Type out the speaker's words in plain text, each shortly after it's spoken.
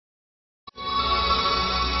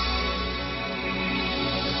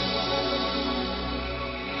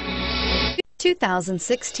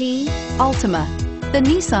2016 Altima. The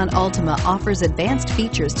Nissan Altima offers advanced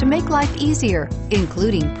features to make life easier,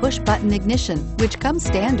 including push-button ignition, which comes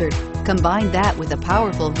standard. Combine that with a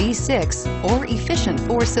powerful V6 or efficient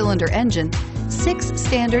 4-cylinder engine, 6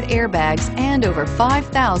 standard airbags, and over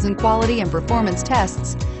 5,000 quality and performance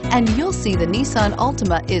tests, and you'll see the Nissan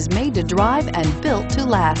Altima is made to drive and built to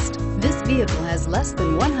last. This vehicle has less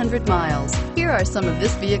than 100 miles. Here are some of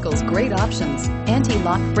this vehicle's great options: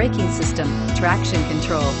 anti-lock braking system, traction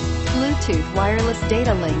control, Bluetooth wireless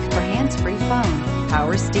data link for hands-free phone,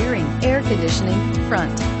 power steering, air conditioning,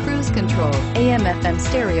 front, cruise control, AM/FM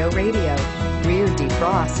stereo radio, rear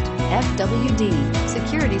defrost, FWD,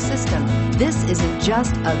 security system. This isn't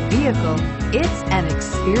just a vehicle, it's an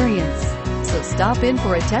experience. So stop in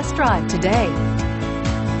for a test drive today.